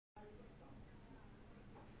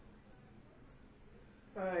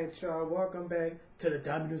Alright, y'all, welcome back to the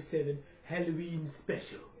Dominoes 7 Halloween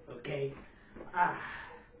special, okay?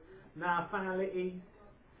 Now I finally ate,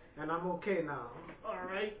 and I'm okay now.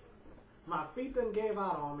 Alright? My feet done gave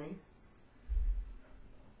out on me.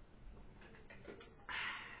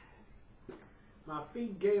 My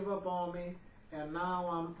feet gave up on me, and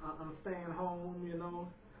now I'm staying home, you know,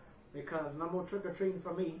 because no more trick-or-treating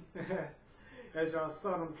for me. As y'all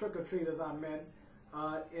saw them trick-or-treaters I met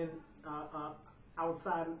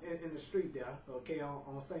outside in the street there, okay,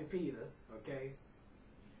 on St. Peter's, okay.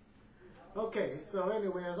 Okay, so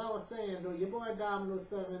anyway, as I was saying, though, your boy Dominoes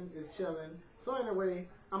 7 is chilling. So anyway,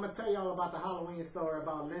 I'm going to tell y'all about the Halloween story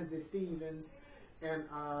about Lindsay Stevens and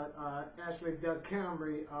Ashley Del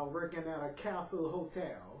Camry working at a Castle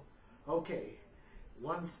Hotel. Okay,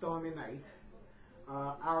 one stormy night,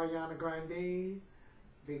 Ariana Grande,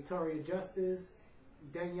 Victoria Justice,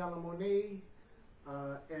 Daniela Monet,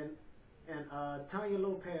 and Tanya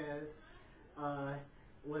Lopez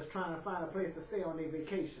was trying to find a place to stay on their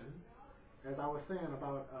vacation. As I was saying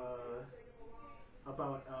about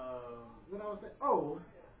what I was saying. Oh,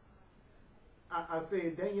 I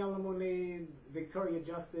said Daniela Monet, Victoria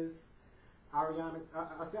Justice, Ariana.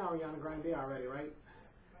 I said Ariana Grande already, right?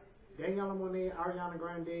 Daniela Monet, Ariana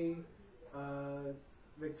Grande,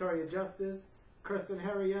 Victoria Justice, Kristen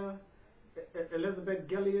Harrier, Elizabeth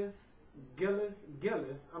Gillis,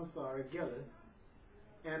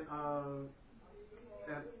 and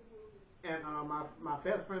my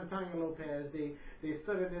best friend Tanya Lopez. They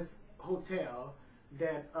stood in this hotel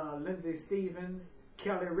that Lindsay Stevens,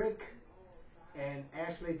 Kelly Rick, and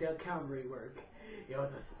Ashley Del Camry work. It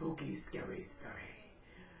was a spooky, scary story.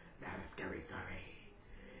 Not a scary story.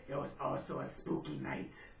 It was also a spooky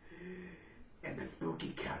night in the spooky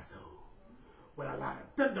castle with a lot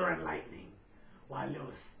of thunder and lightning while it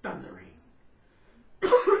was thundering.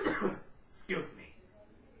 Excuse me.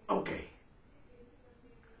 Okay.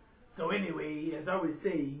 So anyway, as I was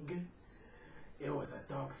saying, it was a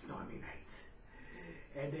dark, stormy night.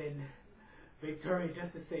 And then Victoria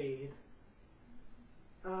Justice said,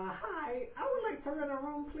 hi, I would like to rent a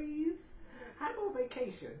room, please. I'm on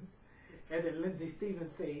vacation. And then Lindsay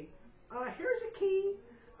Stevens said, here's your key,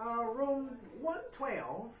 room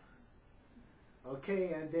 112.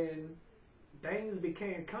 Okay, and then things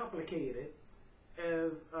became complicated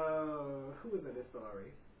as, who was in this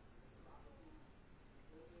story?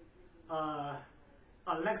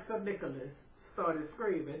 Alexa Nicholas started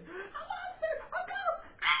screaming, "A monster! A ghost!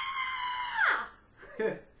 Ah!"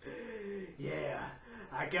 Yeah,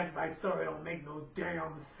 I guess my story don't make no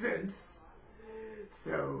damn sense.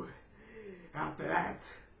 So, after that,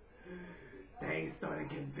 things started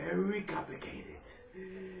getting very complicated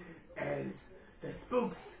as the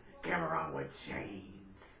spooks came around with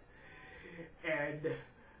chains, and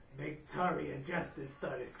Victoria Justice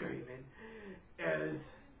started screaming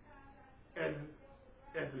as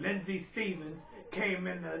Lindsay Stevens came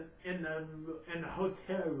in the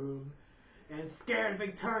hotel room and scared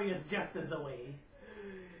Victoria Justice away,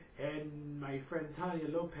 and my friend Tanya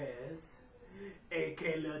Lopez,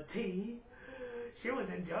 aka Lil T, she was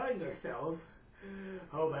enjoying herself.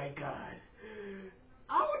 Oh my God!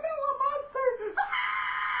 Oh no, a monster!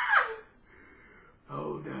 Ah!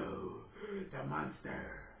 Oh no, the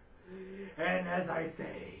monster! And as I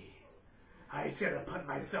say, I should have put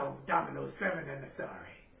myself Dominoes 7 in the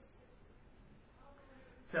story.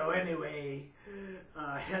 So anyway,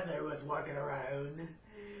 Heather was walking around,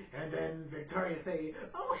 and then Victoria said,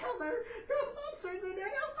 "Oh Heather, there's monsters in there,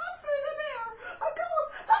 there's monsters in there! A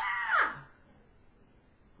ghost! Ah!"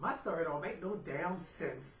 My story don't make no damn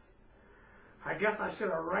sense. I guess I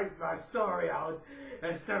should have written my story out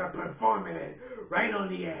instead of performing it right on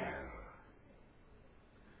the air.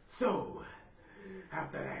 So,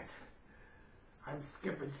 after that, I'm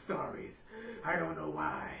skipping stories. I don't know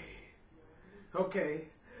why. Okay,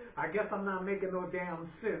 I guess I'm not making no damn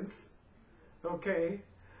sense. Okay,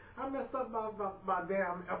 I messed up my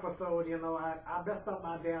damn episode, you know. I messed up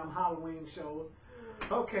my damn Halloween show.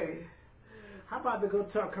 Okay, I'm about to go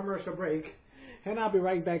to a commercial break, and I'll be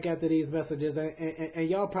right back after these messages. And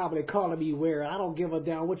y'all probably calling me weird. I don't give a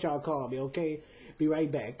damn what y'all call me, okay? Be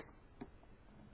right back.